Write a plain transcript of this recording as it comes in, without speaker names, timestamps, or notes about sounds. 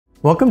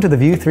Welcome to the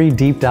Vue 3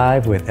 Deep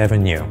Dive with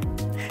Evan Yu.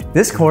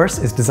 This course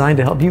is designed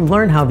to help you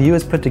learn how Vue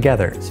is put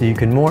together so you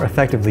can more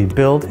effectively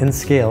build and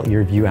scale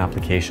your Vue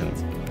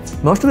applications.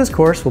 Most of this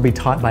course will be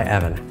taught by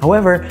Evan.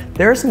 However,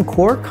 there are some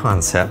core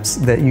concepts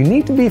that you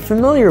need to be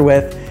familiar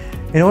with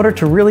in order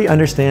to really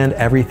understand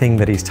everything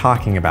that he's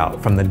talking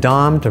about, from the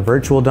DOM to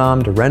virtual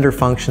DOM to render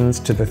functions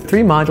to the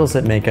three modules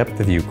that make up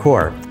the Vue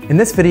core. In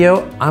this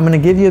video, I'm going to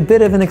give you a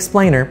bit of an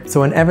explainer, so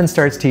when Evan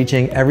starts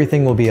teaching,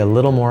 everything will be a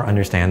little more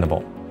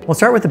understandable. We'll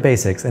start with the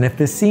basics, and if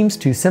this seems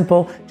too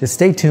simple, just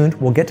stay tuned,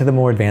 we'll get to the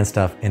more advanced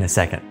stuff in a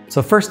second.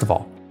 So first of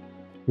all,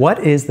 what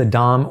is the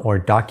DOM or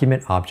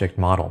Document Object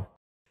Model?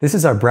 This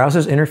is our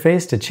browser's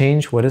interface to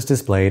change what is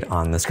displayed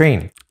on the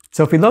screen.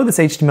 So if we load this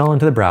HTML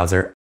into the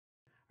browser,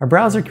 our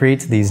browser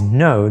creates these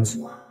nodes,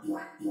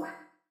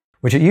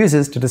 which it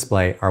uses to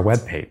display our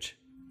web page.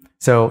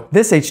 So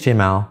this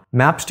HTML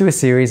maps to a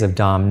series of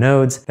DOM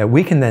nodes that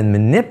we can then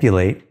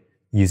manipulate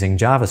using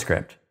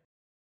JavaScript.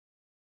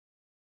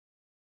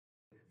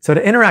 So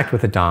to interact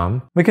with the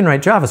DOM, we can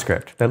write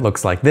JavaScript that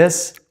looks like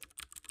this,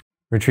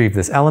 retrieve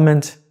this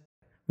element,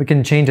 we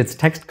can change its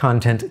text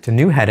content to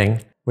new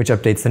heading, which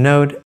updates the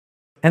node,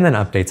 and then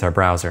updates our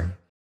browser.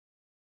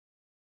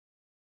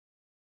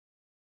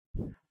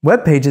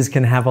 Web pages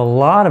can have a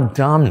lot of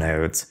DOM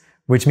nodes,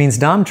 which means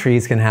DOM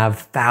trees can have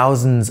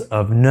thousands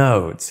of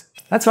nodes.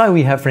 That's why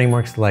we have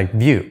frameworks like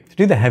Vue to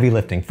do the heavy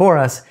lifting for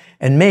us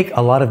and make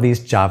a lot of these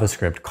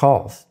JavaScript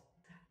calls.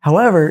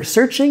 However,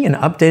 searching and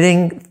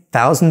updating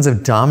thousands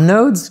of DOM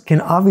nodes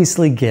can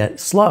obviously get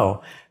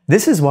slow.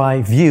 This is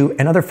why Vue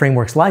and other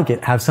frameworks like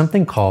it have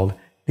something called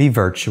the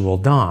virtual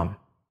DOM.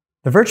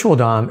 The virtual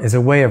DOM is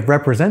a way of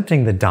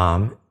representing the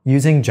DOM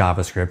using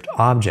JavaScript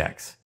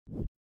objects.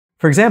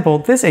 For example,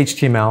 this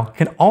HTML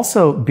can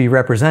also be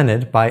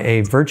represented by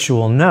a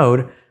virtual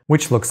node,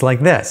 which looks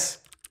like this.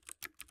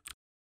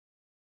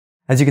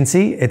 As you can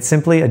see, it's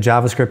simply a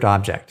JavaScript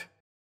object.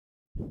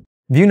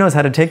 Vue knows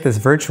how to take this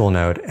virtual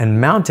node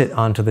and mount it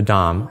onto the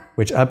DOM,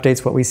 which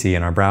updates what we see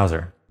in our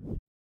browser.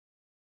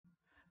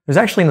 There's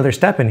actually another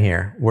step in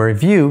here, where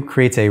Vue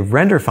creates a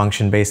render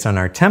function based on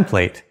our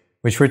template,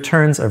 which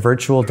returns a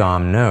virtual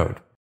DOM node.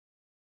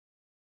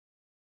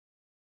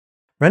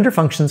 Render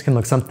functions can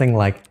look something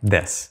like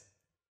this.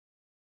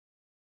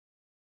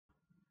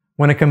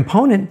 When a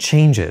component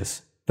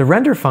changes, the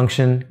render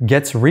function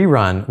gets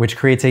rerun, which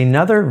creates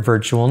another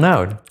virtual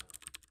node.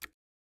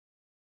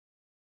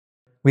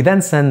 We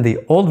then send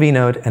the old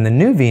vnode and the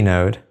new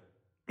vnode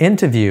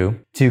into Vue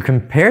to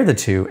compare the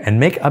two and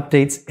make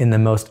updates in the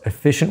most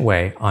efficient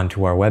way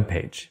onto our web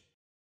page.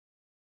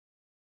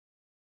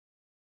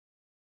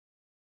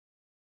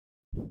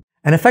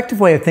 An effective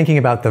way of thinking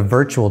about the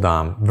virtual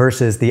DOM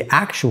versus the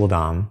actual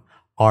DOM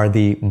are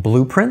the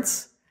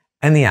blueprints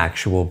and the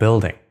actual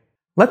building.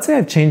 Let's say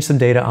I've changed some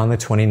data on the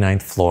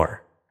 29th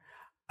floor.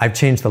 I've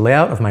changed the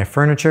layout of my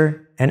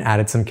furniture and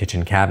added some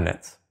kitchen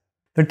cabinets.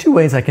 There are two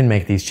ways I can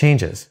make these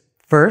changes.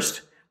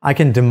 First, I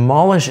can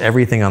demolish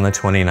everything on the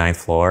 29th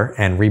floor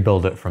and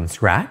rebuild it from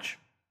scratch.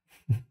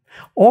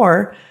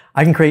 Or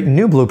I can create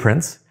new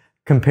blueprints,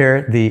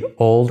 compare the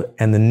old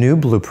and the new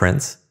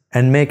blueprints,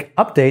 and make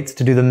updates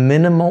to do the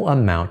minimal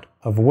amount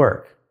of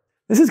work.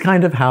 This is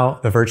kind of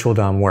how the virtual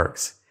DOM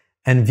works.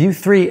 And Vue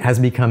 3 has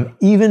become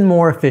even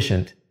more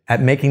efficient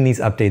at making these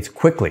updates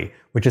quickly,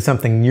 which is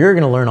something you're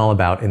going to learn all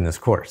about in this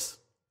course.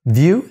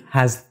 Vue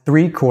has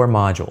three core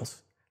modules.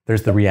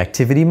 There's the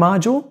reactivity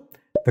module,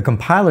 the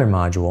compiler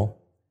module,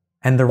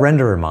 and the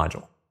renderer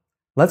module.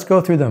 Let's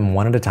go through them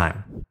one at a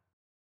time.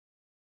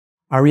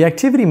 Our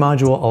reactivity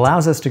module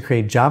allows us to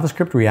create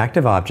JavaScript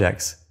reactive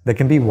objects that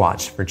can be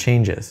watched for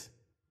changes.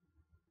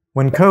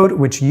 When code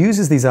which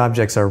uses these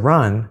objects are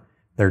run,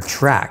 they're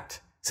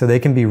tracked, so they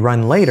can be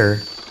run later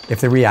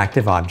if the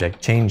reactive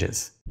object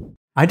changes.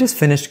 I just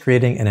finished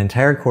creating an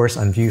entire course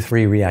on Vue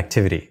 3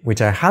 reactivity,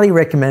 which I highly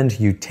recommend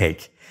you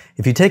take.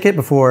 If you take it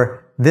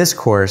before this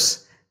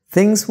course,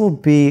 things will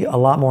be a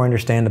lot more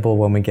understandable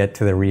when we get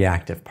to the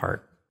reactive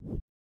part.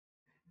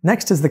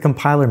 Next is the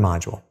compiler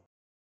module.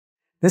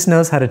 This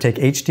knows how to take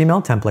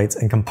HTML templates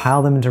and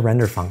compile them into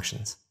render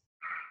functions.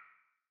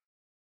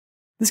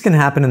 This can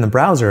happen in the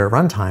browser at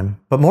runtime,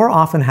 but more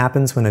often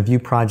happens when a Vue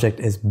project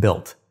is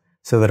built,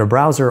 so that a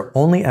browser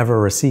only ever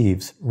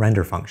receives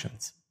render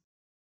functions.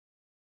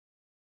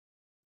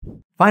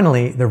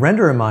 Finally, the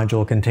renderer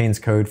module contains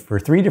code for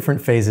three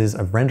different phases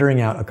of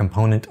rendering out a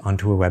component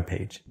onto a web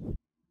page.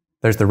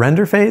 There's the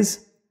render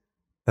phase,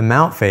 the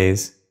mount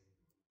phase,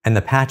 and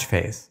the patch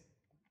phase.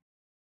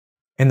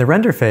 In the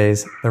render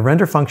phase, the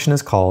render function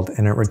is called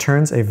and it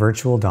returns a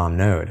virtual DOM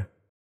node.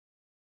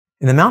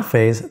 In the mount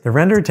phase, the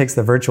renderer takes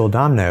the virtual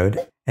DOM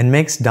node and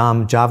makes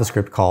DOM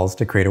JavaScript calls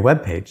to create a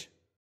web page.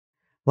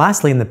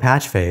 Lastly, in the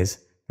patch phase,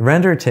 the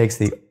renderer takes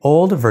the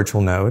old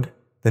virtual node,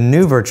 the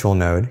new virtual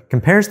node,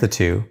 compares the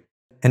two,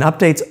 and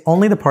updates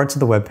only the parts of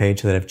the web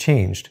page that have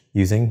changed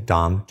using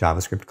DOM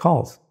JavaScript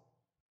calls.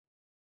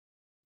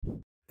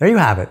 There you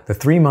have it, the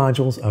three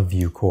modules of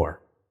Vue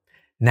core.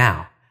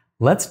 Now,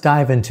 let's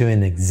dive into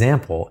an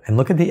example and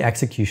look at the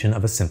execution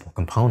of a simple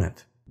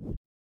component.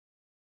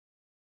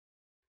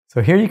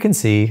 So here you can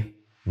see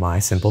my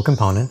simple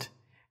component,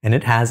 and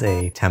it has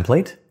a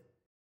template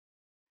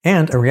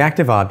and a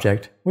reactive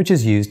object which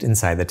is used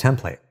inside the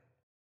template.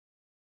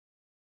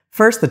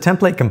 First, the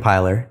template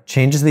compiler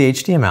changes the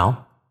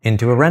HTML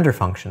into a render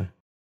function.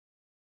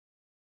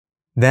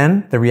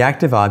 Then the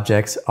reactive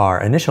objects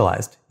are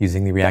initialized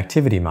using the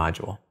reactivity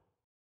module.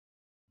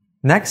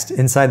 Next,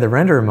 inside the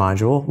renderer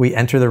module, we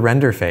enter the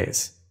render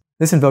phase.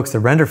 This invokes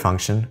the render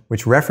function,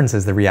 which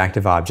references the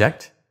reactive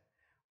object.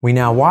 We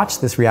now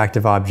watch this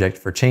reactive object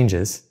for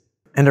changes,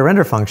 and a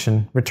render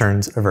function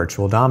returns a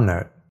virtual DOM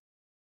node.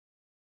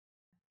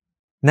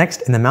 Next,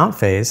 in the mount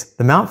phase,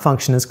 the mount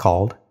function is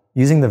called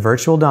using the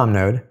virtual DOM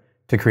node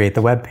to create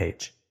the web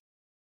page.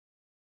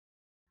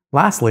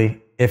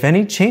 Lastly, if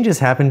any changes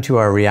happen to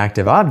our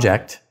reactive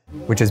object,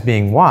 which is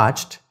being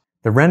watched,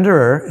 the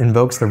renderer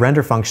invokes the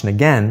render function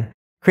again,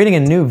 creating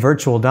a new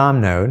virtual DOM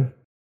node.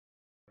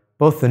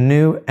 Both the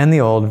new and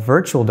the old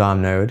virtual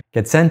DOM node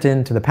get sent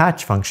into the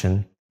patch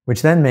function,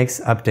 which then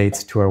makes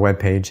updates to our web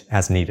page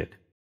as needed.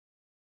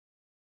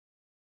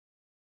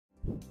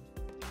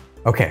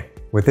 Okay,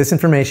 with this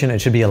information, it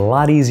should be a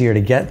lot easier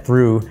to get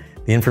through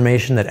the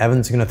information that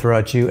Evan's going to throw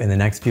at you in the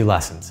next few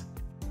lessons.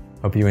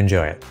 Hope you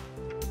enjoy it.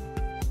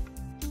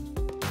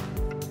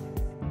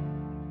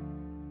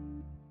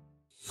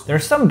 There are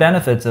some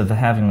benefits of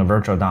having a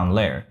virtual DOM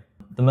layer.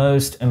 The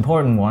most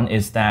important one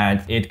is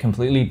that it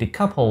completely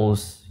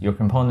decouples your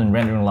component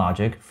rendering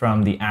logic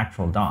from the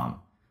actual DOM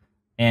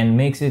and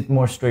makes it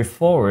more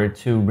straightforward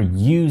to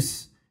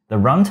reuse the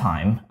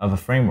runtime of a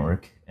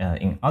framework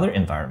in other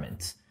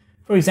environments.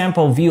 For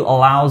example, Vue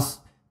allows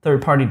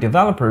third-party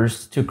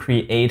developers to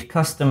create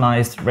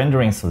customized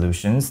rendering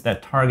solutions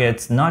that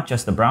targets not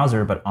just the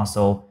browser, but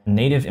also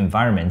native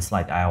environments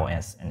like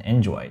iOS and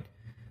Android.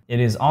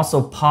 It is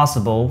also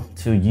possible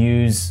to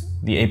use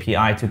the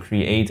API to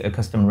create a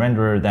custom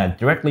renderer that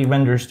directly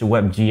renders to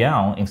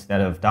WebGL instead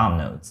of DOM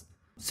nodes.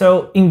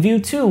 So in Vue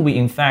 2, we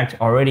in fact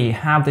already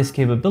have this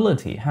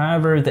capability.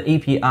 However, the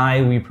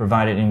API we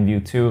provided in Vue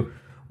 2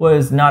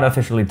 was not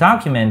officially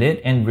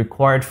documented and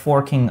required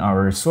forking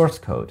our source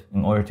code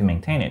in order to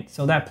maintain it.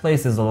 So that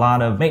places a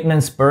lot of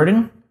maintenance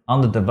burden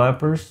on the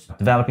developers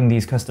developing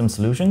these custom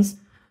solutions.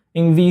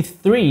 In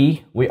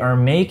V3, we are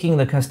making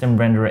the custom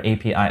renderer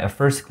API a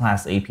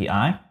first-class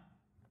API.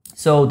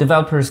 So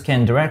developers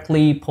can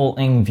directly pull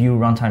in Vue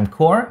Runtime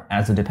Core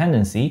as a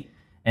dependency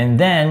and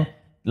then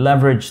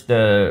leverage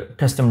the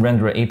custom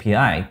renderer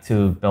API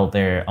to build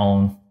their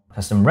own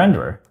custom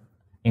renderer.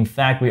 In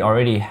fact, we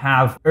already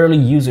have early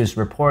users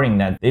reporting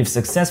that they've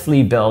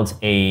successfully built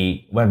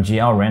a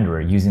WebGL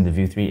renderer using the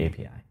Vue 3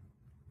 API.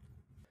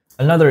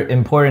 Another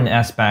important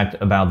aspect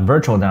about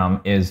virtual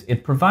DOM is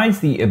it provides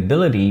the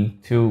ability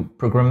to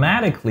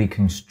programmatically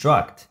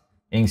construct,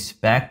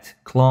 inspect,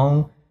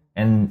 clone,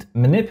 and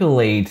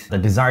manipulate the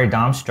desired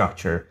DOM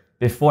structure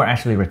before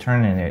actually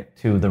returning it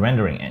to the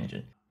rendering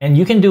engine. And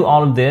you can do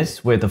all of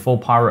this with the full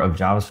power of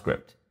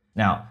JavaScript.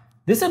 Now,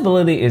 this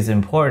ability is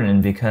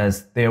important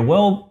because there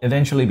will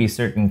eventually be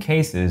certain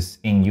cases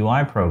in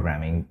UI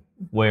programming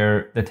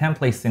where the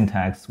template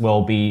syntax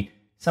will be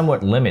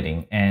somewhat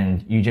limiting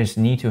and you just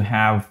need to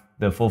have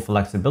the full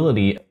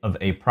flexibility of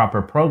a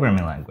proper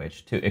programming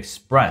language to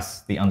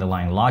express the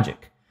underlying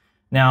logic.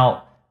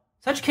 Now,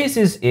 such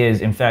cases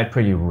is in fact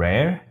pretty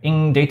rare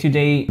in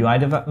day-to-day UI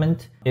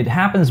development. It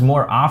happens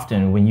more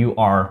often when you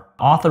are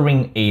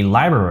authoring a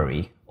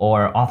library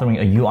or authoring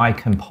a UI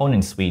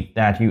component suite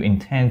that you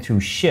intend to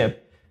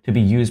ship to be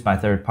used by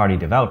third-party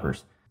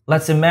developers.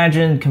 Let's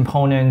imagine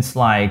components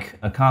like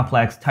a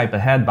complex type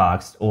ahead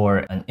box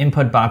or an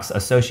input box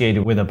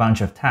associated with a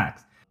bunch of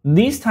tags.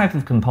 These types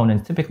of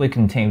components typically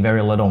contain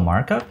very little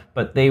markup,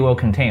 but they will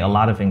contain a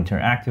lot of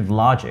interactive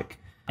logic.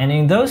 And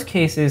in those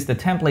cases, the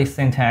template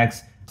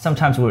syntax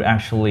sometimes would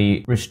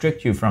actually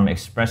restrict you from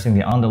expressing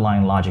the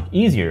underlying logic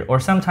easier, or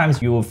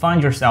sometimes you will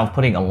find yourself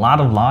putting a lot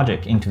of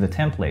logic into the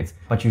templates,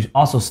 but you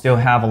also still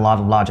have a lot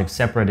of logic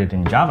separated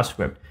in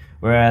JavaScript.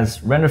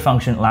 Whereas render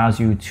function allows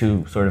you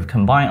to sort of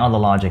combine all the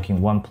logic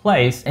in one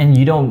place, and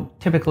you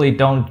typically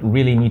don't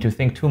really need to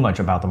think too much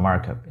about the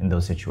markup in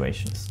those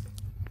situations.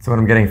 So what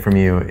I'm getting from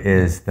you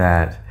is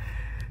that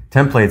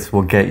templates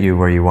will get you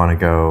where you want to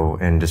go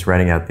and just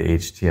writing out the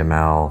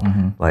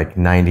HTML like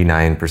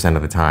 99%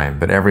 of the time.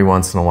 But every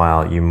once in a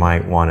while, you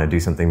might want to do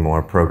something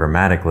more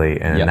programmatically.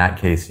 And in that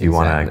case, you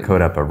want to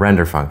code up a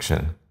render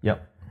function.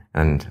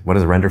 And what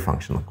does a render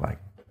function look like?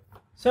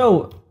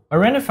 So a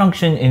render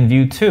function in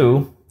Vue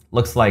 2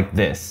 looks like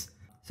this.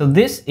 So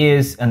this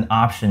is an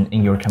option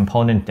in your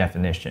component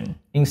definition.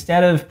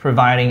 Instead of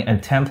providing a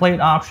template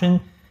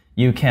option,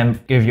 you can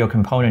give your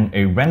component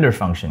a render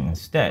function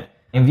instead.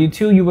 In Vue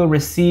 2, you will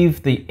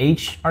receive the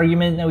h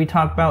argument that we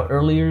talked about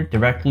earlier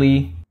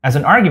directly as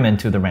an argument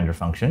to the render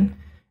function.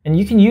 And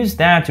you can use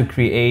that to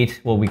create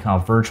what we call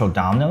virtual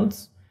DOM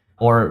nodes,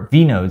 or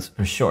vnodes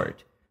for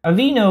short. A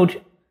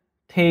vnode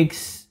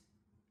takes,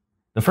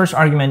 the first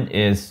argument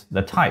is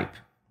the type.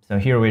 So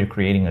here we're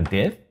creating a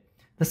div.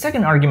 The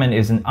second argument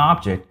is an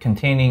object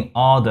containing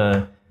all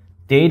the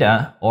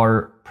data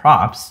or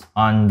props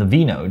on the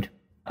vnode.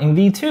 In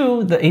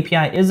V2, the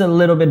API is a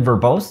little bit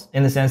verbose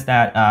in the sense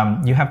that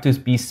you have to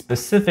be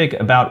specific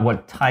about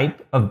what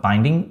type of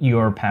binding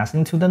you're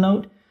passing to the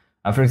node.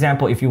 For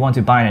example, if you want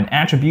to bind an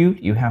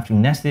attribute, you have to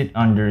nest it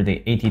under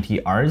the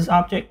attrs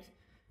object.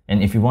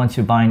 And if you want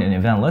to bind an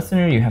event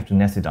listener, you have to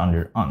nest it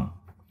under on.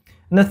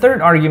 And the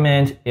third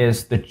argument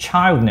is the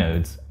child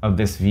nodes of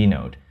this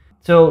vnode.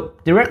 So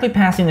directly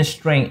passing a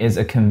string is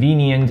a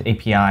convenient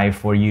API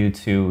for you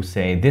to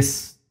say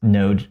this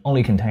node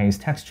only contains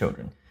text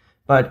children.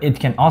 But it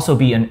can also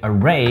be an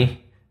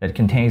array that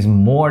contains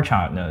more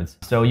child nodes.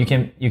 So you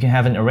can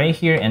have an array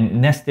here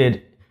and nest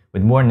it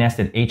with more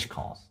nested H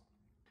calls.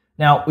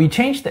 Now, we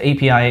changed the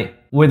API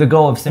with the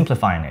goal of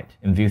simplifying it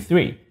in Vue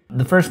 3.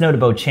 The first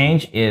notable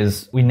change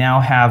is we now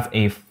have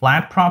a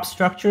flat prop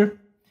structure.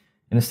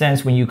 In the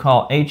sense, when you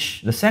call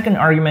H, the second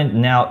argument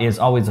now is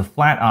always a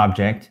flat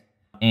object,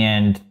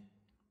 and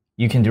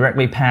you can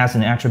directly pass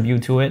an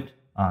attribute to it.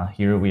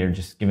 Here we are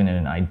just giving it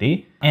an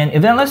ID. And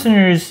event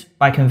listeners,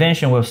 by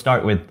convention, will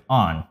start with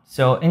on.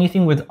 So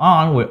anything with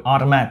on will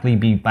automatically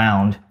be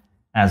bound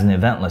as an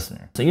event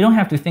listener. So you don't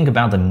have to think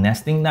about the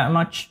nesting that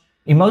much.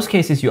 In most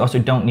cases, you also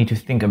don't need to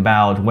think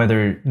about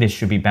whether this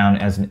should be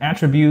bound as an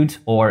attribute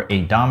or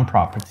a DOM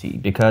property,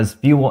 because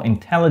Vue will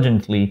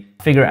intelligently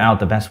figure out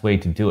the best way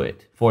to do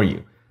it for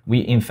you. We,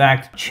 in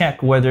fact,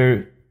 check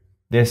whether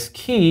this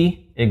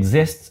key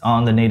exists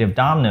on the native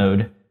DOM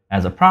node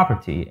as a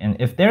property. And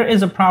if there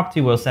is a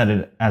property, we'll set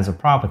it as a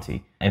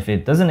property. If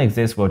it doesn't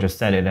exist, we'll just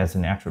set it as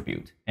an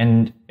attribute.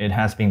 And it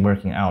has been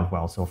working out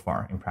well so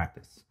far in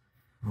practice.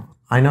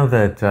 I know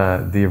that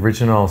the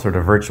original sort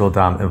of virtual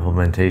DOM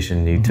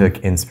implementation, you took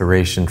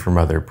inspiration from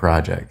other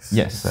projects.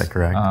 Yes. Is that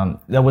correct?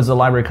 There was a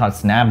library called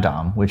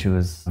SnapDOM, which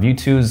was Vue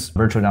 2's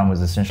virtual DOM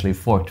was essentially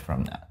forked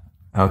from that.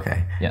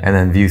 Okay. Yeah. And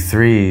then Vue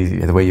 3,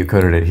 the way you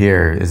coded it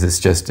here, is this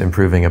just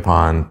improving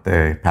upon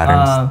the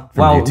patterns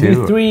from Vue 2?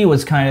 Vue 3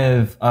 was kind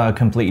of a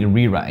complete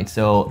rewrite.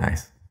 So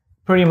Nice.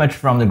 Pretty much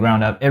from the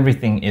ground up,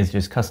 everything is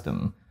just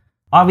custom.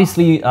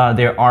 Obviously,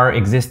 there are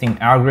existing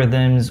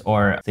algorithms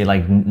or say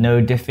like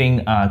node diffing,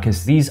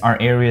 because these are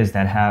areas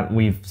that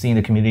we've seen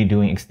the community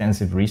doing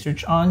extensive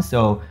research on.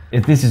 So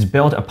this is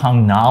built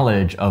upon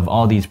knowledge of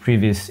all these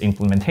previous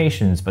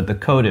implementations, but the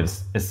code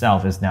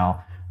itself is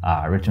now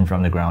written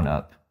from the ground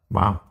up.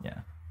 Wow. Yeah.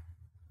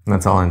 And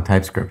that's all in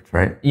TypeScript,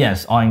 right?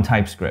 Yes, all in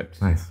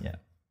TypeScript. Nice. Yeah.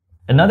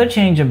 Another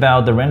change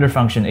about the render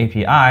function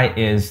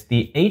API is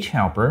the H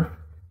helper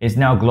is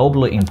now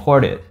globally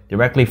imported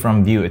directly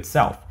from Vue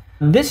itself.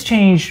 This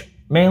change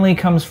mainly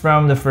comes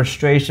from the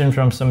frustration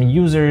from some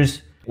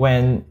users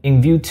when in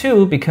Vue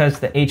 2, because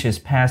the H is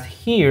passed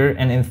here,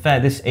 and in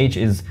fact this H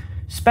is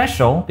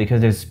special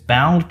because it's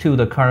bound to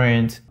the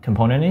current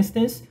component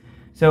instance.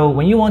 So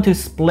when you want to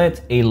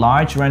split a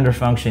large render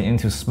function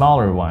into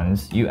smaller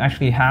ones, you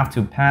actually have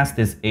to pass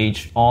this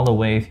H all the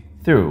way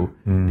through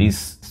these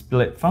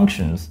split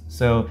functions.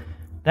 So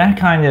that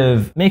kind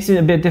of makes it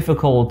a bit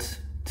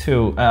difficult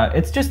to,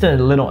 it's just a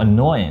little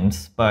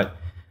annoyance, but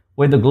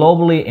with the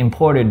globally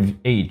imported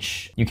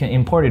H, you can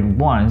import it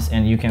once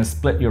and you can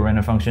split your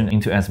render function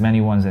into as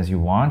many ones as you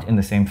want in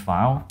the same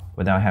file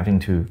without having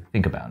to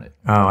think about it.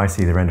 Oh, I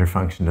see. The render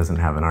function doesn't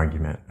have an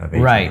argument of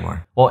H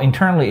anymore. Well,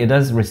 internally it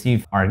does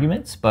receive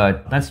arguments,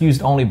 but that's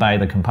used only by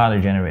the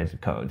compiler-generated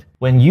code.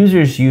 When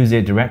users use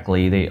it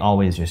directly, they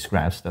always just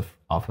grab stuff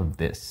off of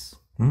this.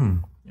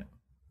 Yeah.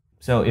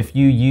 So if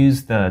you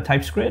use the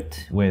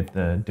TypeScript with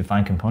the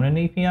defined component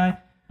API,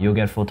 you'll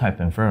get full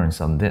type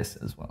inference on this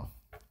as well.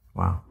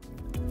 Wow.